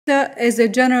As a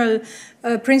general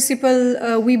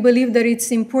principle, we believe that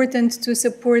it's important to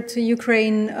support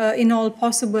Ukraine in all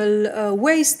possible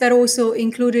ways. That also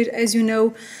included, as you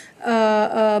know,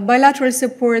 bilateral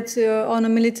support on a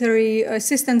military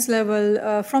assistance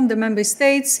level from the member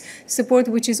states, support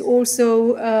which is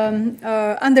also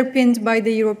underpinned by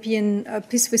the European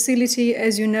Peace Facility,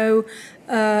 as you know,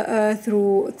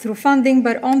 through funding.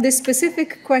 But on this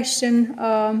specific question,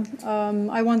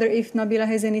 I wonder if Nabila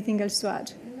has anything else to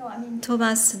add. No, I mean,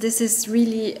 Thomas, this is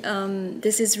really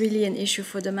an issue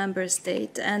for the member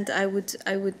state, and I would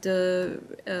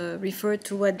refer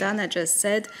to what Dana just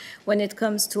said. When it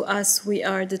comes to us, we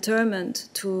are determined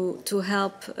to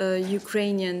help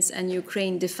Ukrainians and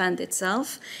Ukraine defend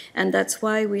itself, and that's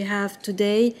why we have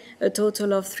today a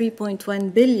total of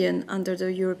 3.1 billion under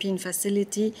the European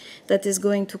facility that is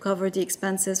going to cover the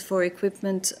expenses for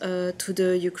equipment to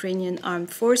the Ukrainian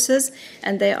armed forces,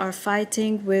 and they are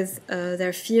fighting with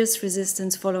their fierce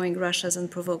resistance following Russia's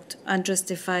unprovoked,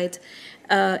 unjustified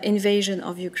invasion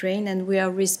of Ukraine, and we are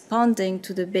responding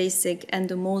to the basic and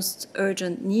the most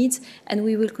urgent needs, and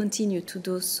we will continue to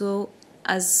do so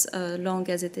as long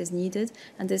as it is needed.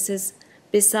 And this is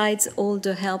besides all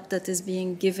the help that is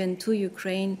being given to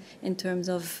Ukraine in terms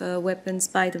of weapons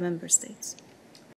by the member states.